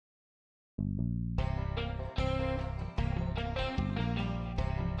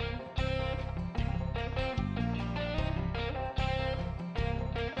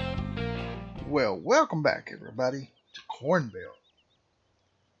Well, welcome back everybody to Corn Belt.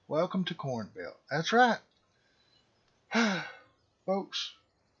 Welcome to Corn Belt. That's right. Folks,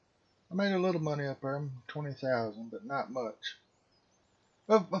 I made a little money up there, 20,000, but not much.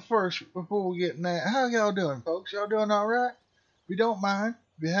 But first, before we get in that, how y'all doing, folks? Y'all doing alright? If you don't mind,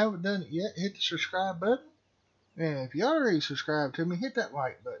 if you haven't done it yet, hit the subscribe button. And if you already subscribed to me, hit that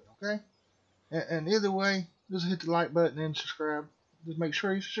like button, okay? And either way, just hit the like button and subscribe. Just make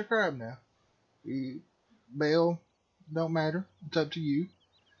sure you subscribe now. The bell don't matter. It's up to you.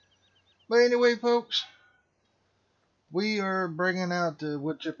 But anyway, folks, we are bringing out the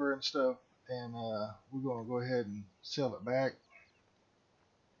wood chipper and stuff, and we're going to go ahead and sell it back.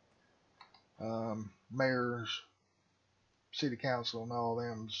 Mayors, city council, and all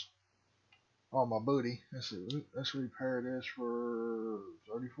them's all my booty. Let's repair this for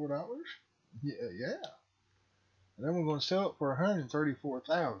 $34. Yeah. And then we're going to sell it for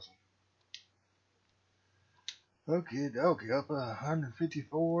 $134,000. Okay, up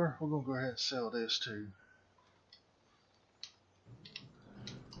 154. We're gonna go ahead and sell this too.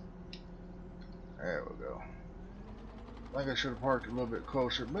 There we go. I think I should have parked a little bit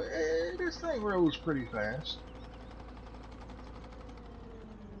closer, but this thing rose pretty fast.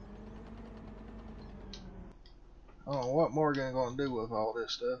 I don't know what Morgan gonna do with all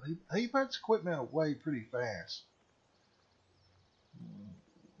this stuff. He puts equipment away pretty fast.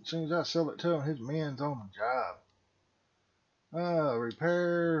 As soon as I sell it to him, his men's on the job.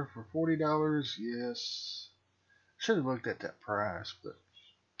 Repair for $40. Yes. Should have looked at that price, but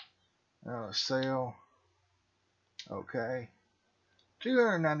sale. Okay.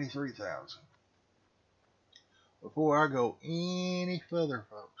 $293,000. Before I go any further,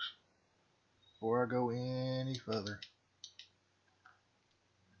 folks. Before I go any further,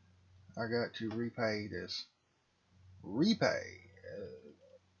 I got to repay this. Repay.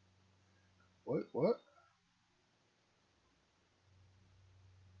 What?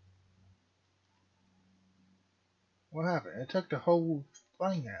 What happened? It took the whole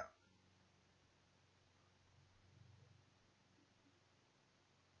thing out.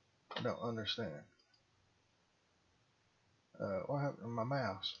 I don't understand. What happened to my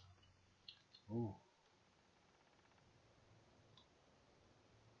mouse? Ooh.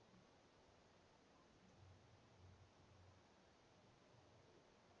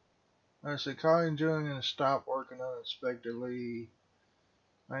 I see Collin Julian stopped working unexpectedly.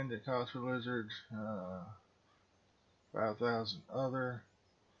 Find the cost for lizards. 5,000 other.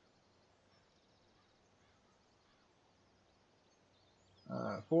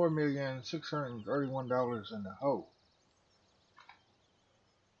 $4,631 in the hole.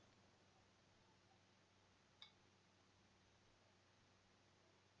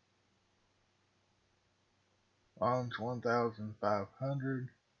 Bonds 1,500.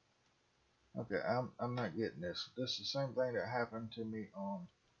 Okay, I'm not getting this. This is the same thing that happened to me on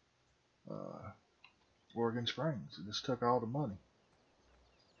Oregon Springs. It just took all the money.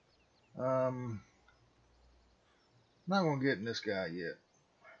 I'm not gonna get in this guy yet.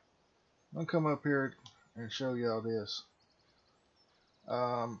 I'm gonna come up here and show y'all this.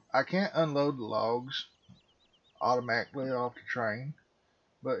 I can't unload the logs automatically off the train,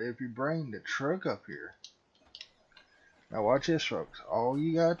 but if you bring the truck up here, now watch this, folks. All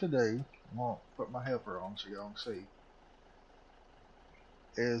you got to do, I'm gonna put my helper on so y'all can see,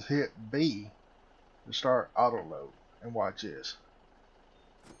 is hit B to start auto load, and watch this.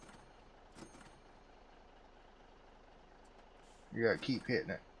 You gotta keep hitting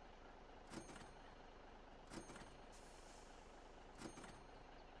it.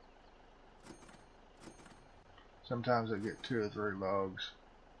 Sometimes I get 2 or 3 logs.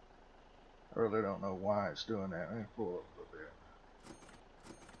 I really don't know why it's doing that. Let me pull up a little bit.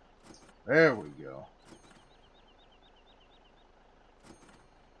 There we go.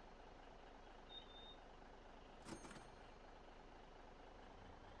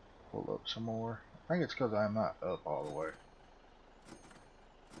 Pull up some more. I think it's because I'm not up all the way.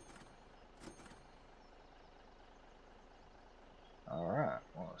 Alright,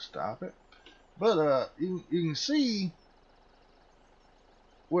 want to stop it. But you can see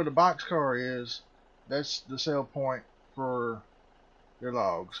where the boxcar is. That's the sell point for your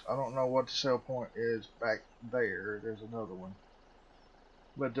logs. I don't know what the sell point is back there. There's another one.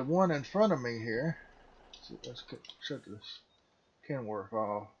 But the one in front of me here, let's shut this Kenworth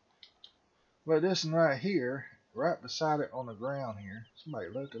off. But this one right here, right beside it on the ground here. Somebody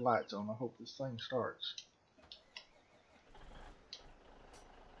left the lights on. I hope this thing starts.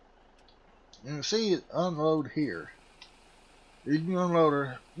 You can see it unload here. You can unload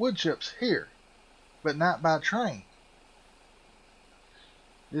our wood chips here, but not by train.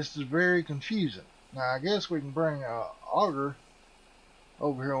 This is very confusing. Now I guess we can bring an auger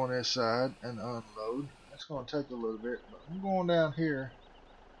over here on this side and unload. That's going to take a little bit, but I'm going down here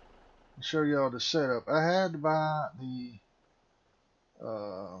and show y'all the setup. I had to buy the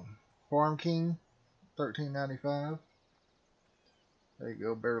Farm King $13.95. There you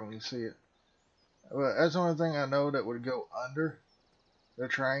go, barely see it. Well, that's the only thing I know that would go under the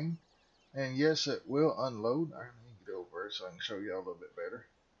train. And yes, it will unload. I need to get over it so I can show y'all a little bit better.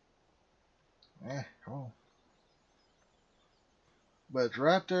 Come on. But it's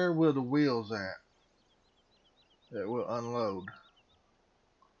right there where the wheels at. That will unload.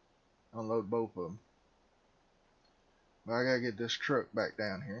 Unload both of them. But I gotta get this truck back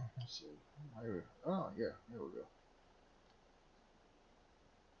down here. Let's see. Oh yeah, there we go.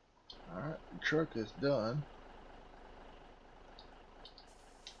 Alright, the truck is done.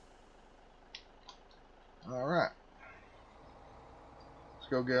 Alright. Let's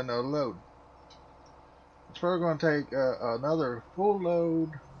go get another load. It's probably going to take another full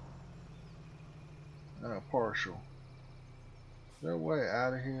load and a partial. Is there a way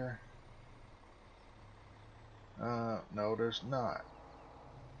out of here? No, there's not.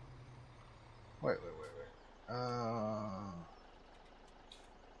 Wait.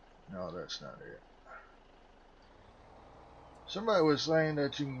 No, that's not it. Somebody was saying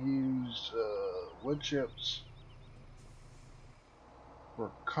that you can use wood chips for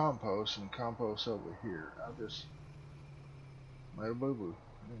compost and compost over here. I just made a boo-boo.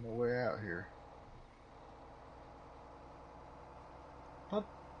 There's no way out here. But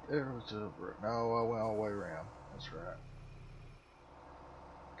there was a... No, I went all the way around. That's right.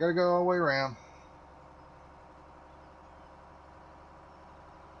 Gotta go all the way around.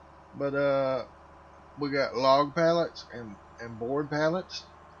 But we got log pallets and board pallets.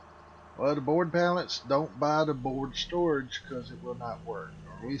 Well, the board pallets, don't buy the board storage because it will not work,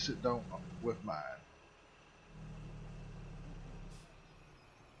 or at least it don't with mine.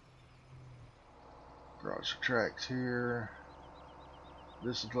 Cross the tracks here.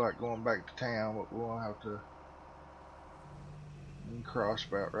 This is like going back to town, but we'll have to cross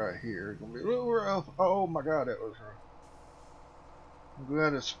about right here. It's gonna be a little rough. Oh my God, that was rough. I'm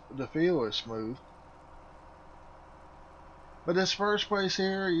glad the field is smooth. But this first place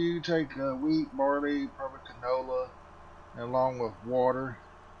here, you take wheat, barley, probably canola, and along with water.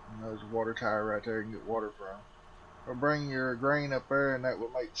 And there's a water tower right there you can get water from. Or bring your grain up there, and that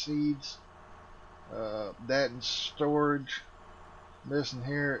will make seeds. That and storage. This in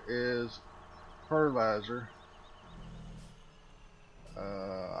here is fertilizer.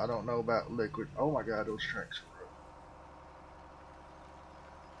 I don't know about liquid. Oh my God, those tracks are rough.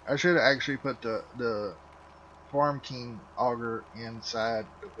 I should have actually put the Farm King auger inside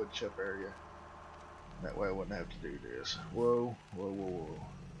the wood chip area. That way I wouldn't have to do this. Whoa.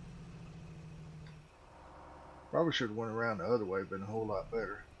 Probably should have went around the other way, been a whole lot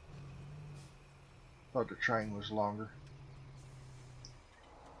better. Thought the train was longer.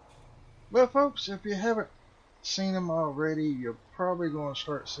 Well, folks, if you haven't seen them already, you're probably going to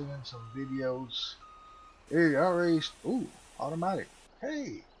start seeing some videos. Here, you already... Ooh, automatic.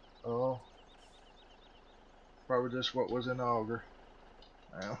 Hey! Oh. Probably just what was in the auger.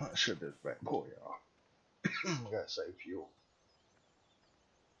 Well, I should have this bad boy off. Gotta save fuel.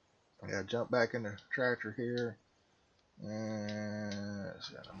 Yeah, jump back in the tractor here. And let's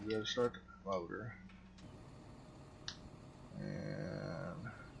see, I'm going to start the motor.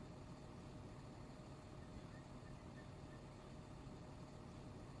 And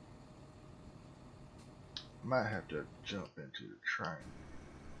might have to jump into the train.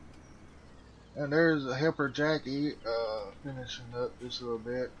 And there's a helper Jackie finishing up just a little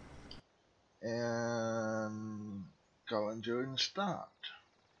bit. And Collin Julian stopped.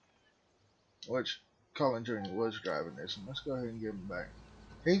 Which Collin Julian was driving this. And let's go ahead and give him back.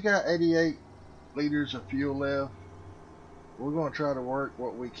 He's got 88 liters of fuel left. We're going to try to work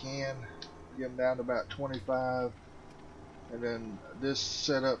what we can. Get him down to about 25. And then this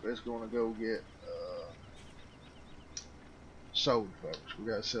setup is going to go get sold, folks. We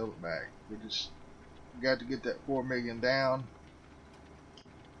got to sell it back. We got to get that 4 million down.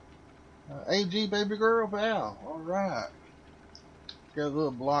 AG baby girl Val. Alright. Got a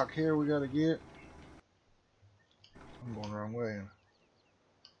little block here we got to get. I'm going the wrong way.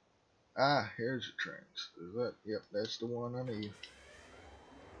 Ah, here's the trains. Is that? Yep, that's the one I need.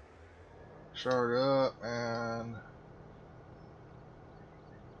 Start up and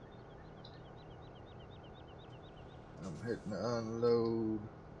I'm hitting the unload.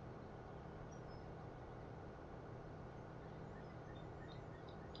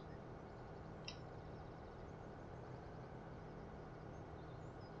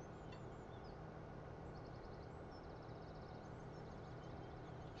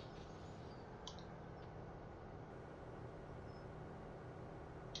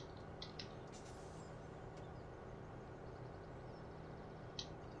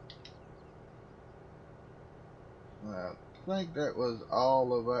 I think that was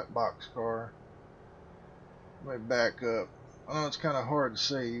all of that boxcar. Let me back up. I know it's kind of hard to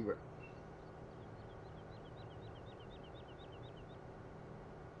see, but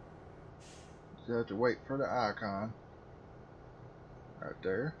you have to wait for the icon right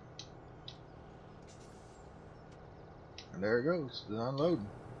there. And there it goes. It's unloading.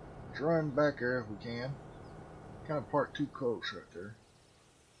 Let's run back there if we can. Kind of parked too close right there.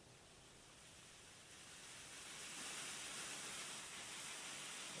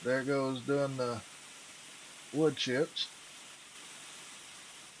 There goes doing the wood chips.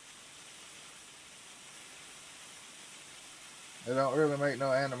 They don't really make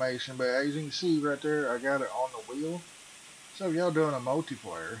no animation, but as you can see right there, I got it on the wheel. So if y'all doing a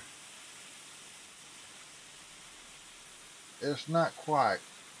multiplayer, it's not quite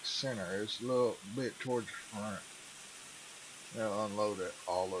center. It's a little bit towards the front. They'll unload it,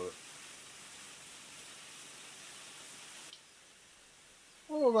 all of it.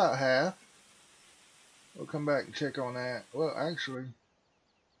 Well, about half. We'll come back and check on that. Well, actually,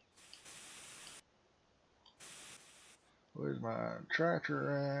 where's my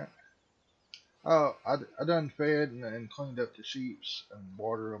tractor at? Oh, I done fed and cleaned up the sheeps and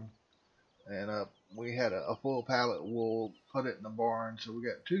watered them. And we had a full pallet of wool, put it in the barn. So we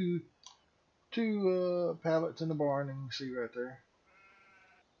got two pallets in the barn, and you can see right there.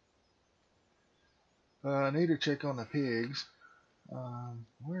 I need to check on the pigs.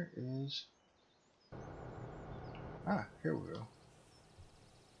 Where is... Ah, here we go.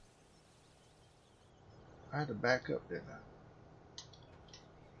 I had to back up, didn't I?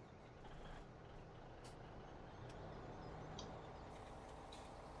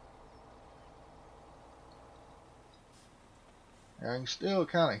 I can still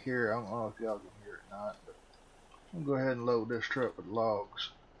kind of hear it. I don't know if y'all can hear it or not, but I'm going to go ahead and load this truck with logs.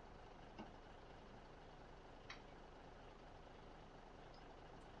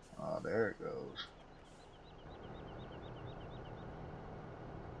 Oh, there it goes.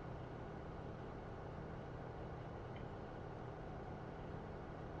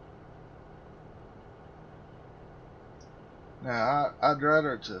 Now, I'd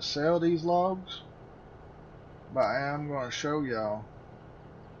rather to sell these logs, but I am going to show y'all,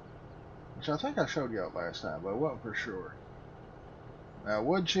 which I think I showed y'all last time, but I wasn't for sure. Now,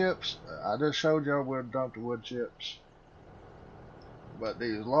 wood chips, I just showed y'all where to dump the wood chips, but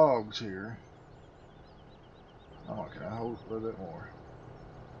these logs here, oh, can I hold a little bit more?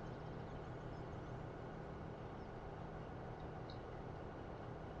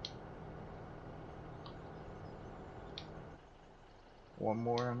 One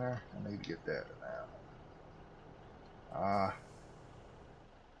more in there. I need to get that out.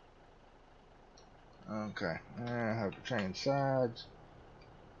 Okay. I have to change sides.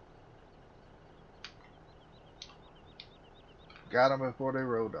 Got them before they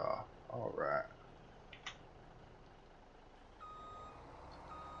rode off. All right.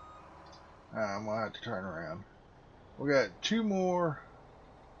 I'm gonna have to turn around. We got two more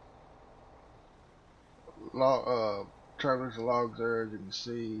trailers of logs there, as you can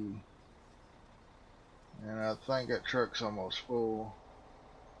see, and I think that truck's almost full.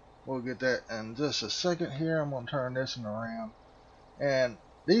 We'll get that in just a second here. I'm going to turn this one around, and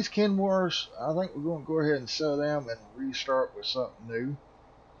these Kenworths, I think we're going to go ahead and sell them and restart with something new.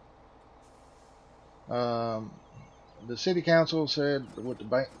 The city council said with the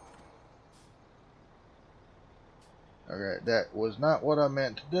bank, okay, that was not what I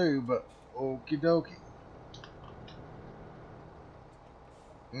meant to do, but okie dokie.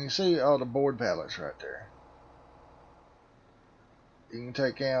 You can see all the board pallets right there. You can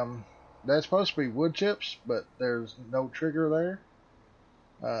take them. That's supposed to be wood chips, but there's no trigger there.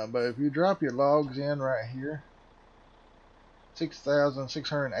 But if you drop your logs in right here,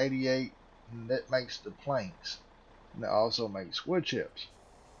 6,688, and that makes the planks. And it also makes wood chips.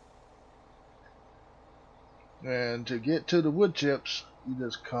 And to get to the wood chips, you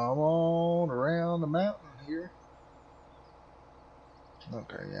just come on around the mountain here.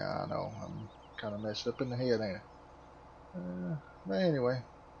 Okay, yeah, I know. I'm kind of messed up in the head, ain't I? But anyway,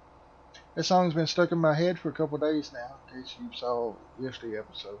 this song's been stuck in my head for a couple of days now, in case you saw yesterday's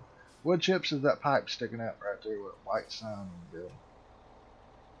episode. Wood chips is that pipe sticking out right there with a white sign on the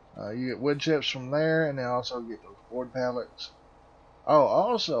building. You get wood chips from there, and then also get those board pallets. Oh,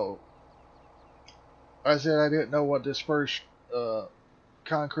 also, I said I didn't know what this first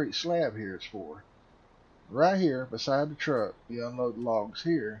concrete slab here is for. Right here, beside the truck, you unload the logs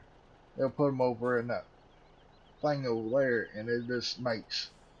here. They'll put them over in that thing over there, and it just makes,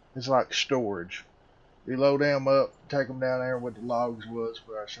 it's like storage. You load them up, take them down there where the logs was,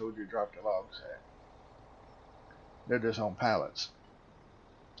 where I showed you drop the logs at. They're just on pallets,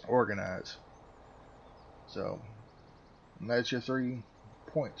 organized. So, and that's your 3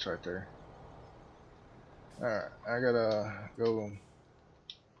 points right there. Alright, I gotta go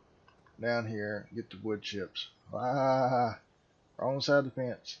down here and get the wood chips. Ah, wrong side of the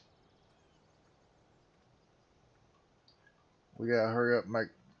fence. We gotta hurry up and make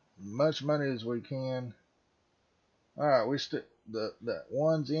much money as we can. Alright, that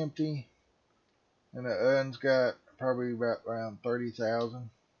one's empty, and the other's got probably about around 30,000.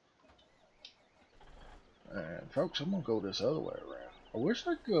 And folks, I'm gonna go this other way around. I wish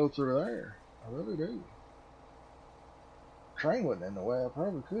I could go through there. I really do. Train wasn't in the way. I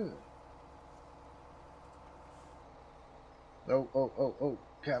probably could. Oh,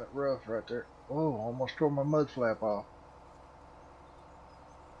 kind of rough right there. Oh, almost tore my mud flap off.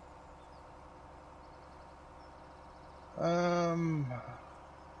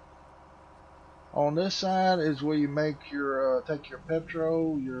 On this side is where you make your take your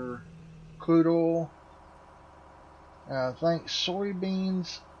petrol, your crude oil, I think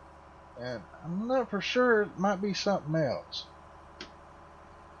soybeans, and I'm not for sure, it might be something else.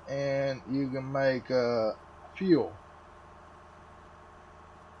 And you can make fuel,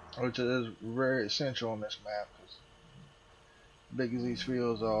 which is very essential on this map, because big as these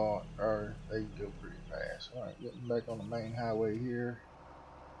fields are, they go pretty fast. Alright, getting back on the main highway here.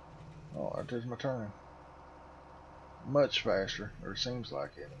 Oh, there's my turn. Much faster, or seems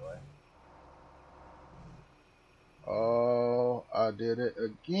like it anyway. Oh, I did it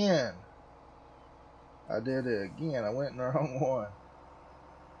again. I went in the wrong one.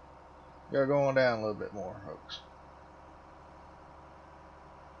 Gotta go on down a little bit more, folks.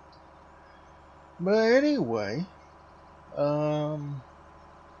 But anyway, oh,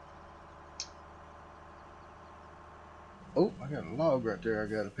 I got a log right there I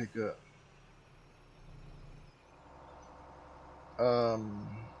gotta pick up.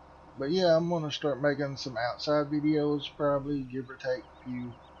 But yeah, I'm gonna start making some outside videos, probably, give or take a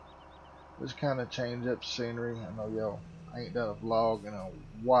few. Just kind of change up the scenery. I know y'all ain't done a vlog in a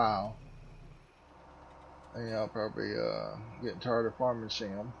while, and y'all probably getting tired of farming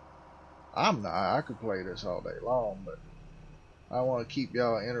sim. I'm not. I could play this all day long, but I want to keep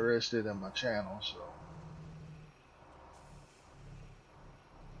y'all interested in my channel, so.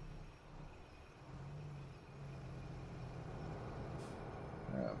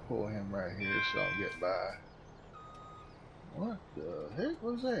 I'll pull him right here so I don't get by. What the heck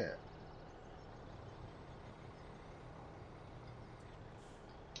was that?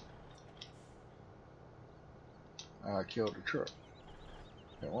 I killed the truck.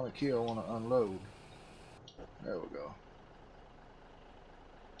 Don't want to kill, I want to unload. There we go.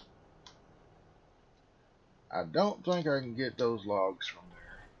 I don't think I can get those logs from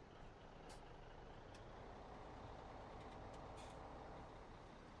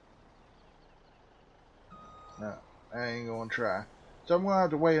there. No, I ain't gonna try. So I'm gonna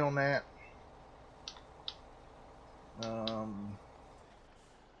have to wait on that.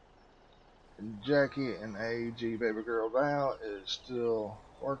 Jackie and AG Baby Girl Val is still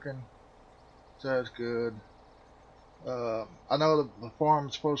working, so that's good. I know the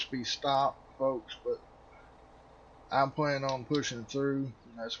farm's supposed to be stopped, folks, but I'm planning on pushing through.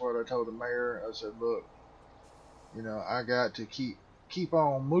 And that's what I told the mayor. I said, look, you know, I got to keep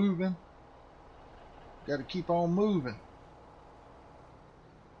on moving. Got to keep on moving.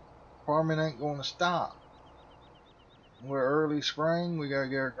 Farming ain't going to stop. We're early spring. We got to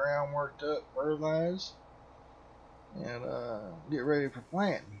get our ground worked up, fertilized, and get ready for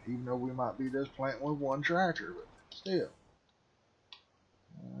planting. Even though we might be just planting with one tractor, but still.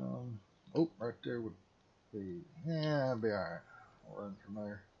 Oh, right there would be, yeah, that'd be alright. I'll run from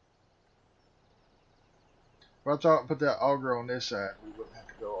there. If I thought put that auger on this side, we wouldn't have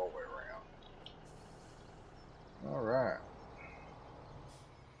to go all the way around. Alright.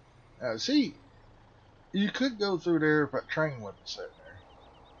 Now, see, you could go through there if that train wasn't sitting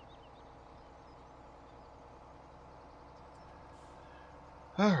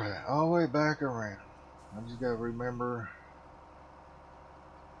there. Alright, all the way back around. I just gotta remember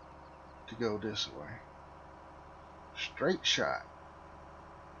to go this way. Straight shot.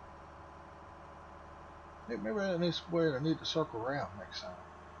 Hey, maybe I need to circle around next time.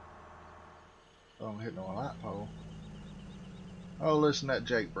 Don't hit no light pole. Oh, listen to that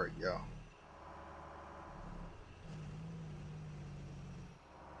Jake break, y'all.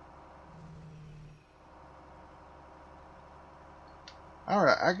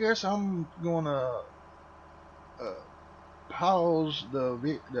 Alright, I guess I'm gonna pause the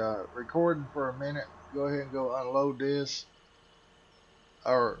recording for a minute. Go ahead and go unload this.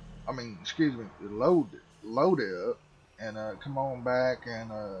 Or, I mean, excuse me, load it. load it up and come on back and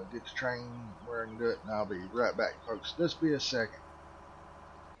get the train where I can do it, and I'll be right back, folks. Just be a second.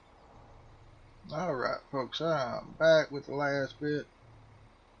 Alright, folks, I'm back with the last bit.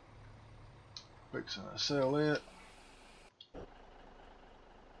 Fixing to sell it.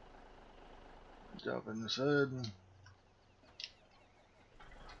 Jump in the sudden.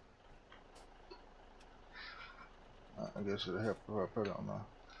 I guess it'll help if I put it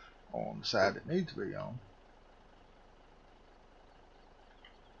on the side it needs to be on.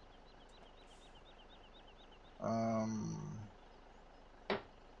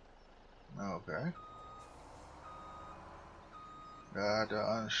 Okay. Do I have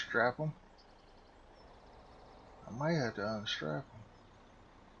to unstrap them? I might have to unstrap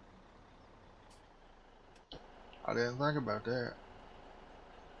them. I didn't think about that.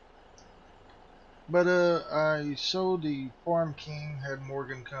 But I sold the Farm King, had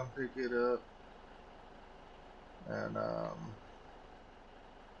Morgan come pick it up, and of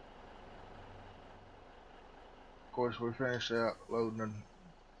course we finished out loading and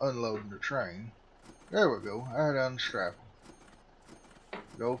unloading the train. There we go. I had to unstrap them.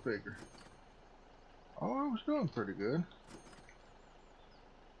 Go figure. Oh, I was doing pretty good.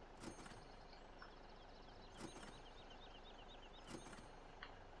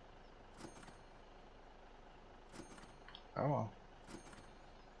 Come on.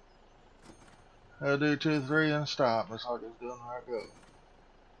 I'll do 2, 3 and stop. That's like it's doing where I go.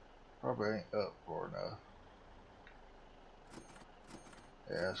 Probably ain't up far enough.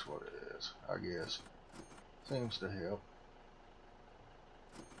 Yeah, that's what it is, I guess. Seems to help.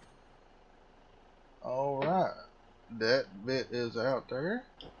 Alright. That bit is out there.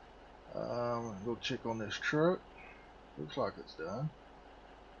 Go check on this truck. Looks like it's done.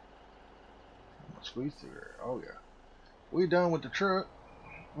 I'm gonna squeeze through there. Oh yeah. We done with the truck.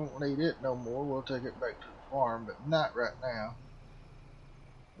 Won't need it no more. We'll take it back to the farm, but not right now.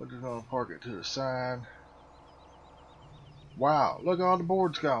 We're just gonna park it to the side. Wow, look, all the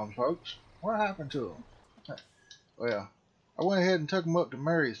boards gone, folks. What happened to them? Well, I went ahead and took them up to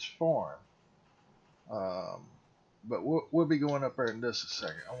Mary's farm. But we'll be going up there in just a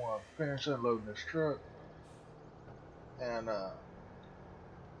second. I want to finish unloading this truck. And,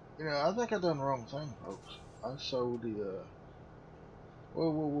 you know, I think I done the wrong thing, folks. I sold the,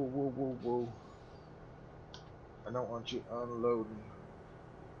 whoa. I don't want you unloading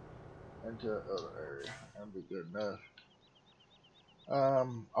into the other area. That'd be good enough.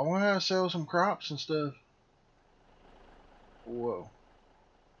 I want to sell some crops and stuff. Whoa.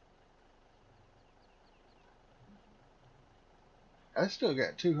 I still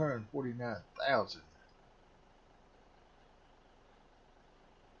got 249,000.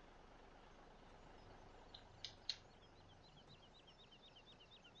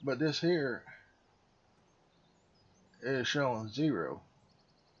 But this here is showing 0.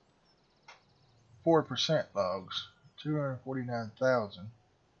 4% logs. 249,000.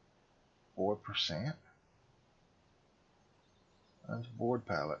 4%. That's board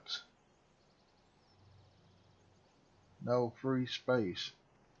pallets. No free space.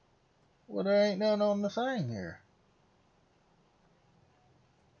 Well, there ain't none on the thing here.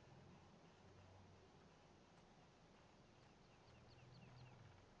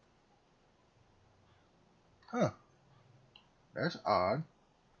 Huh. That's odd.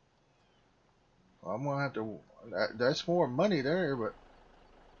 Well, I'm gonna have to. That's more money there, but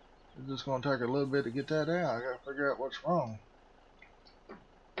it's just gonna take a little bit to get that out. I gotta figure out what's wrong.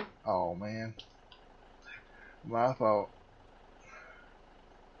 Oh man, my fault.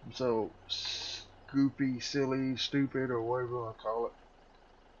 I'm so scoopy, silly, stupid, or whatever you wanna call it.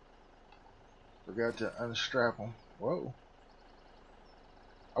 Forgot to unstrap them. Whoa.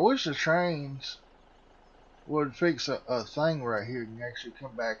 I wish the trains would fix a thing right here. You can actually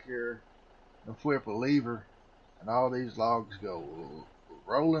come back here and flip a lever and all these logs go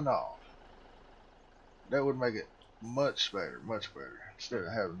rolling off. That would make it much better, instead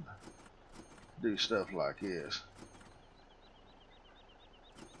of having to do stuff like this.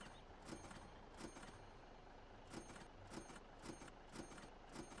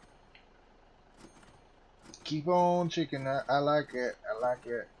 Keep on chicken. I like it. I like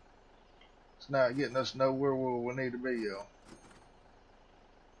it. It's not getting us nowhere where we need to be, yo.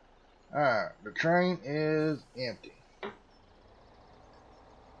 Alright, the train is empty.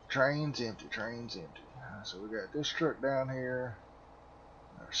 Train's empty. So we got this truck down here.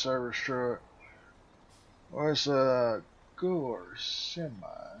 Our service truck. Where's Gore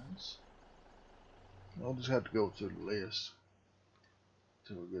semis? We'll just have to go through the list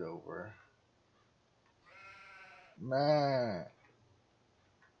till we get over. 9.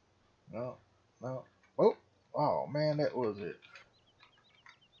 No. Oh, Oh man, that was it.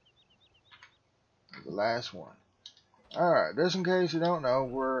 The last one. Alright, just in case you don't know,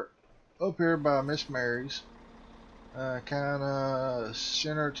 we're up here by Miss Mary's. Kinda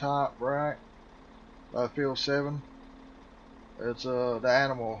center top right by field 7. It's the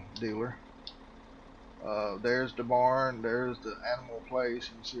animal dealer. There's the barn, there's the animal place.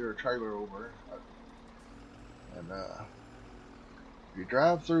 You can see her trailer over it. And if you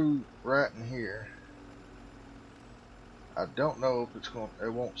drive through right in here, I don't know if it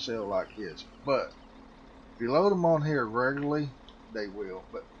won't sell like his, but if you load them on here regularly, they will.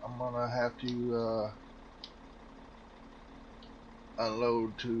 But I'm gonna have to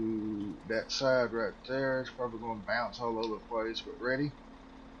unload to that side right there. It's probably gonna bounce all over the place. But ready?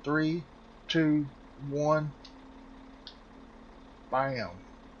 3, 2, 1. Bam.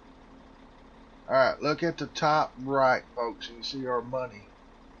 Alright, look at the top right, folks. You can see our money.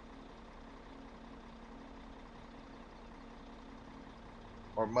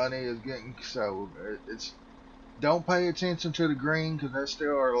 Our money is getting sold. Don't pay attention to the green because that's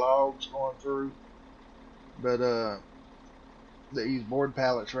still our logs going through. But these board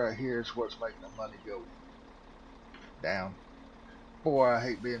pallets right here is what's making the money go down. Boy, I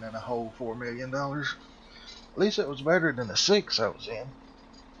hate being in a hole $4 million. At least it was better than the 6 I was in.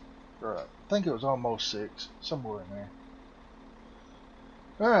 I think it was almost 6, somewhere in there.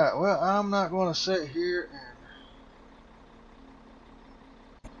 Alright, well, I'm not going to sit here and...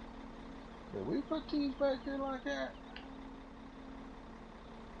 Did we put these back here like that?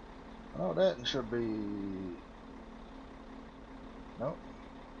 Oh, that should be... Nope.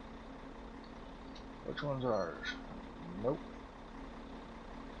 Which one's ours? Nope.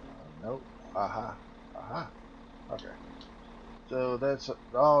 Nope. Aha. Aha. Okay. So that's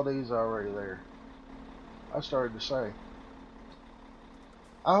all these already there. I started to say.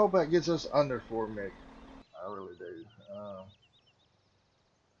 I hope that gets us under 4 million. I really do.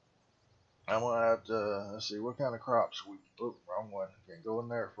 I'm gonna have to let's see what kind of crops we. Oh, wrong one. Can't go in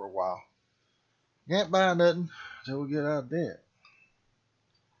there for a while. Can't buy nothing until we get out of debt.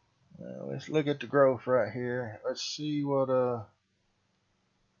 Let's look at the growth right here. Let's see what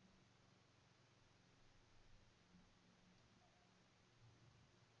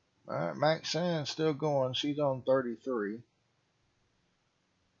Alright, Maxine still going. She's on 33.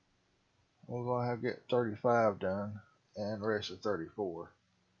 We're gonna have to get 35 done, and the rest is 34.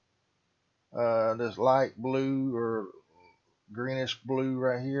 This light blue or greenish blue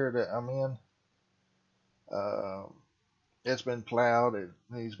right here that I'm in, it's been plowed. It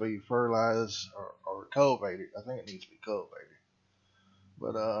needs to be fertilized or cultivated. I think it needs to be cultivated.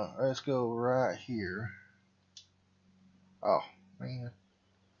 But let's go right here. Oh man,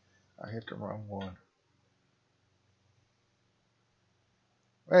 I hit the wrong one.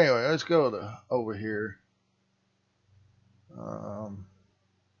 Anyway, let's go to over here.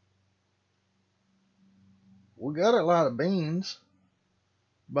 We got a lot of beans,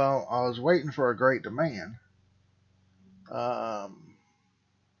 but I was waiting for a great demand.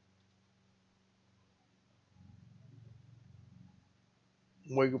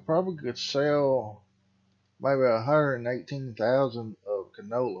 We could sell maybe 118,000 of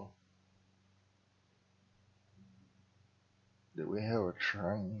canola. Did we have a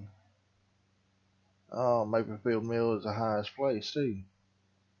train? Oh, Maplefield Mill is the highest place too.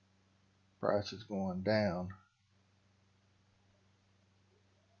 Price is going down.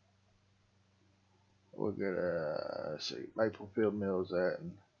 We'll get let's see, Maplefield Mill is at.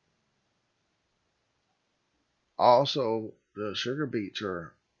 And also, the sugar beets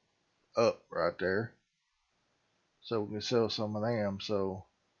are up right there, so we can sell some of them. So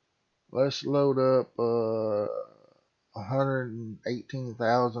let's load up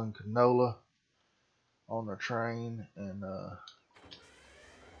 118,000 canola on the train, and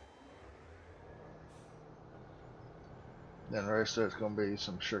then the rest of it's gonna be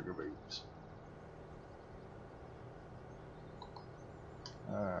some sugar beets.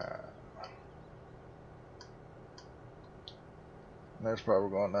 Alright. That's probably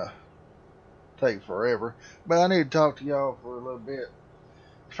gonna take forever, but I need to talk to y'all for a little bit.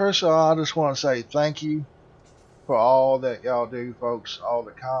 First of all, I just want to say thank you for all that y'all do, folks. All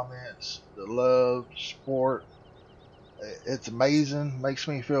the comments, the love, support. It's amazing. Makes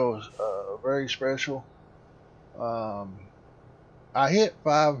me feel very special. I hit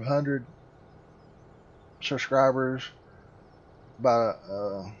 500 subscribers about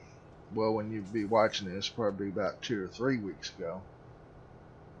well, when you be watching this, probably about 2 or 3 weeks ago.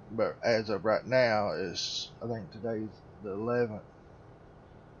 But as of right now, I think today's the 11th.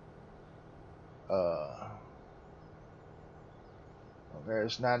 Okay,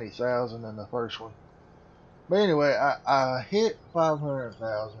 it's 90,000 in the first one. But anyway, I hit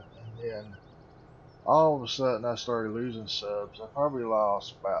 500,000, and then all of a sudden I started losing subs. I probably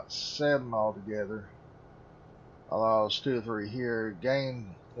lost about 7 altogether. I lost 2 or 3 here,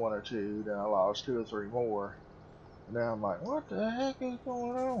 gained 1 or 2, then I lost 2 or 3 more. And now I'm like, what the heck is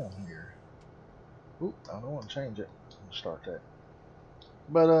going on here? Oop, I don't want to change it. I'll start that.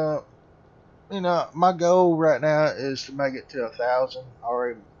 But you know, my goal right now is to make it to 1,000. I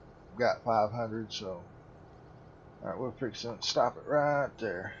already got 500, so alright, we'll fix it. Stop it right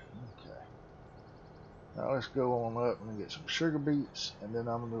there. Okay. Now let's go on up and get some sugar beets, and then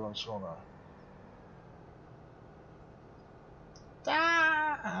I'm just gonna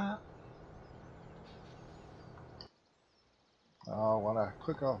oh, when I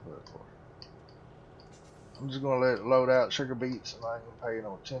click off of it, I'm just gonna let it load out sugar beets, and I ain't gonna pay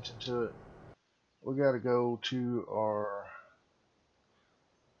no attention to it. We gotta go to our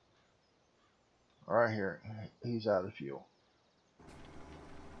right here. He's out of fuel.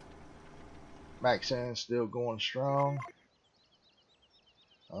 Maxine still going strong.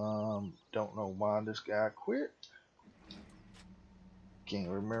 Don't know why this guy quit. Can't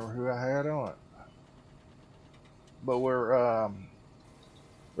remember who I had on it. But we're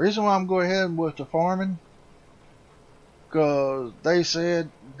reason why I'm going ahead with the farming, because they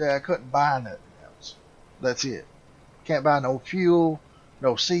said that I couldn't buy nothing else. That's it. Can't buy no fuel,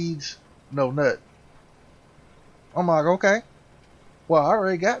 no seeds, no nut. I'm like, okay. Well, I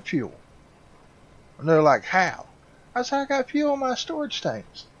already got fuel. And they're like, how? I said, I got fuel in my storage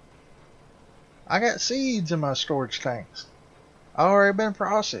tanks. I got seeds in my storage tanks. I already been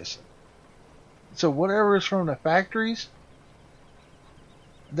processing. So whatever is from the factories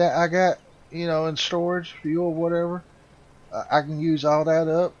that I got, you know, in storage, fuel, whatever, I can use all that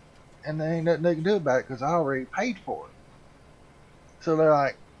up, and there ain't nothing they can do about it because I already paid for it. So they're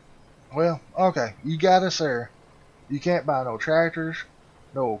like, well, okay, you got us there. You can't buy no tractors,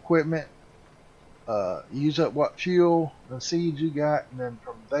 no equipment. Use up what fuel and seeds you got, and then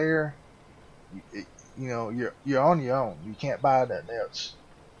from there, you know, you're on your own. You can't buy nothing else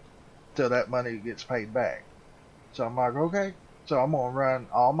till that money gets paid back. So I'm like, okay. So I'm gonna run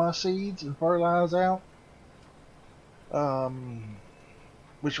all my seeds and fertilize out,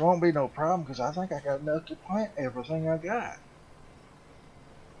 which won't be no problem because I think I got enough to plant everything I got.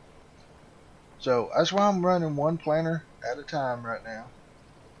 So that's why I'm running one planter at a time right now.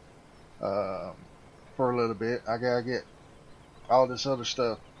 For a little bit, I gotta get all this other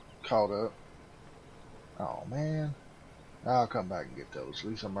stuff caught up. Oh man, I'll come back and get those. At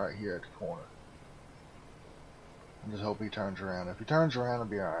least I'm right here at the corner. I just hope he turns around. If he turns around, it'll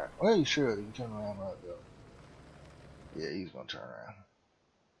be alright. Well, he should. He can turn around right there. Yeah, he's gonna turn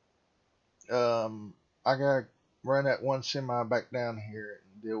around. I gotta run that one semi back down here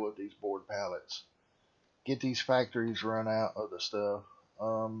and deal with these board pallets. Get these factories run out of the stuff.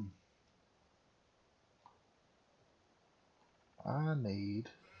 I need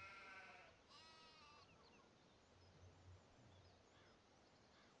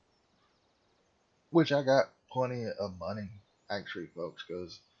which I got plenty of money actually, folks,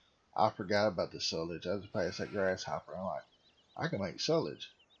 because I forgot about the silage. I just passed that grasshopper. I'm like, I can make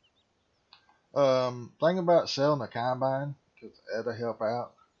silage. Thing about selling a combine, because that'll help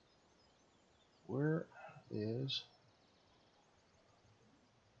out. Where is?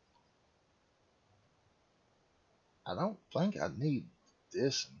 I don't think I need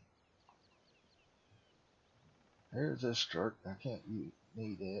this. Here's this truck. I can't need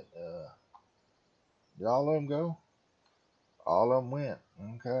it. Did all of them go? All of them went.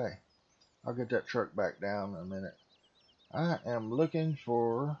 Okay. I'll get that truck back down in a minute. I am looking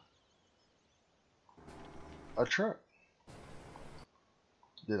for a truck.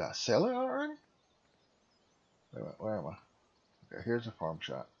 Did I sell it already? Wait a minute, where am I? Okay, here's a farm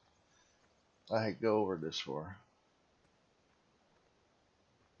shop. I hate to go over this far.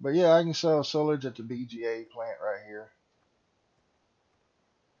 But yeah, I can sell silage at the BGA plant right here.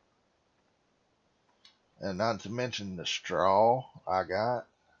 And not to mention the straw I got.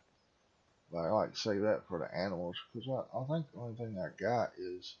 But I like to save that for the animals. Because I think the only thing I got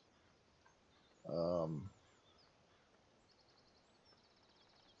is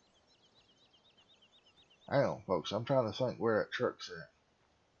hang on, folks. I'm trying to think where that truck's at.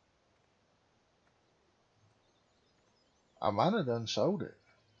 I might have done sold it.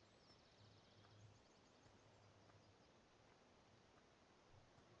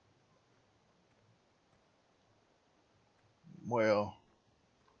 Well,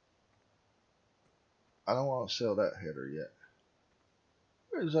 I don't want to sell that header yet.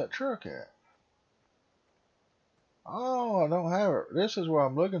 Where's that truck at? Oh, I don't have it. This is what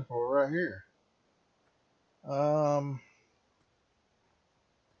I'm looking for right here. Oh,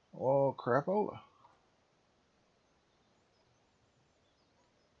 crapola.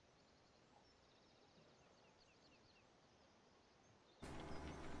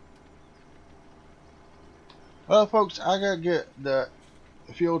 Well, folks, I gotta get the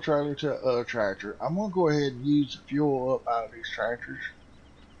fuel trailer to a tractor. I'm gonna go ahead and use the fuel up out of these tractors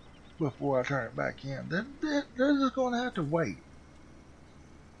before I turn it back in. They're just gonna have to wait.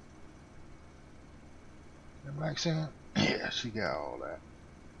 That makes sense? Yeah, she got all that.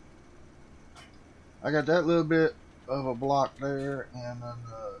 I got that little bit of a block there, and then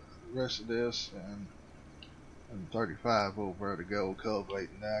the rest of this, and 35 over to go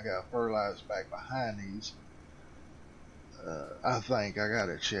cultivating. Now I got fertilizer back behind these. I think I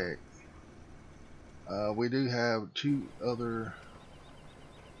gotta check. We do have two other.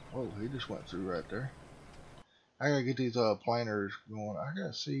 Oh, he just went through right there. I gotta get these planters going. I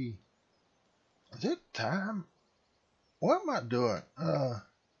gotta see. Is it time? What am I doing?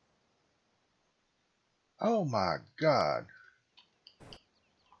 Oh my God.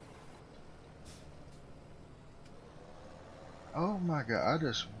 Oh my God, I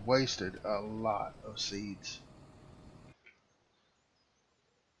just wasted a lot of seeds.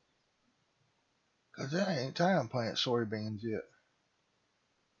 Cause it ain't time to plant soybeans yet.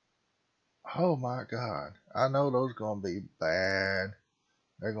 Oh my God. I know those gonna be bad.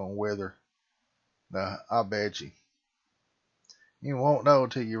 They're gonna wither. Nah, I bet you. You won't know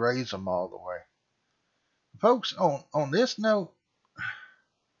till you raise them all the way. Folks, on this note,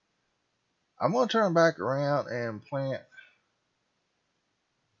 I'm gonna turn back around and plant.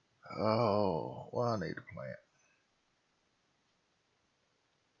 Oh, well, I need to plant.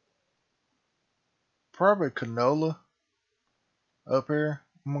 Probably canola up here.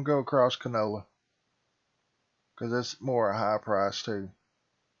 I'm gonna go across canola because it's more a high price too.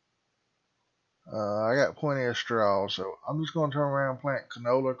 I got plenty of straw, so I'm just gonna turn around and plant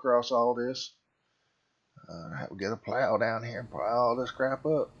canola across all this. Have to get a plow down here and plow all this crap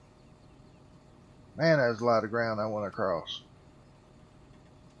up. Man, there's a lot of ground I went across.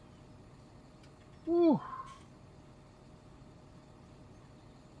 Whew.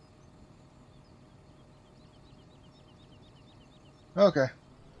 Okay.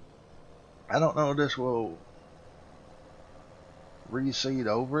 I don't know if this will reseed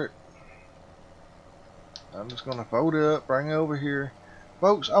over it. I'm just going to fold it up, bring it over here.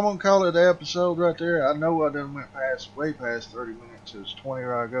 Folks, I'm going to call it the episode right there. I know I done went way past 30 minutes. It's 20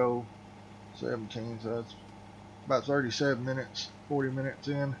 where I go. 17, so that's about 37 minutes, 40 minutes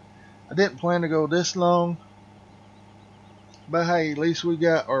in. I didn't plan to go this long. But hey, at least we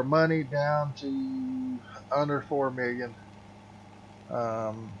got our money down to under 4 million.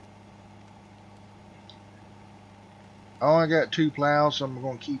 I only got 2 plows, so I'm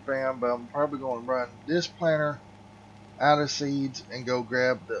going to keep them, but I'm probably going to run this planter out of seeds and go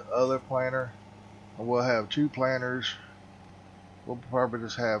grab the other planter. And we'll have 2 planters. We'll probably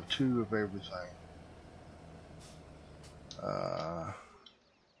just have 2 of everything.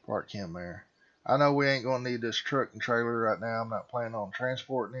 Park him there. I know we ain't going to need this truck and trailer right now. I'm not planning on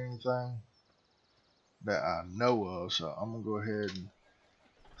transporting anything that I know of, so I'm going to go ahead and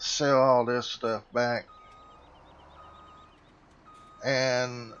sell all this stuff back.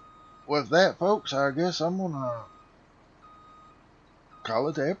 And with that, folks, I guess I'm going to call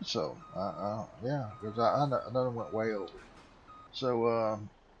it the episode. Yeah, because I know it went way over. So,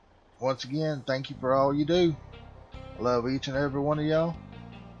 once again, thank you for all you do. I love each and every one of y'all.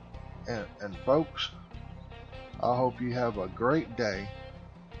 And folks, I hope you have a great day,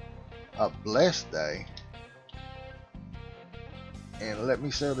 a blessed day. And let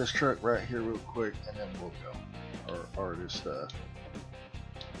me sell this truck right here real quick, and then we'll go. Or this stuff.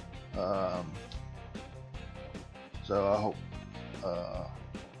 So I hope.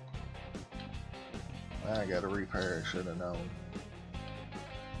 I got to repair. Should have known.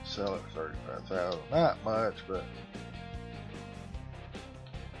 Sell it for 35,000. Not much, but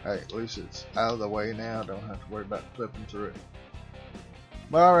hey, at least it's out of the way now. Don't have to worry about flipping through it.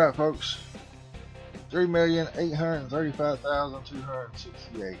 But alright, folks.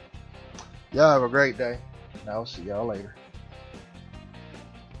 3,835,268. Y'all have a great day, and I'll see y'all later.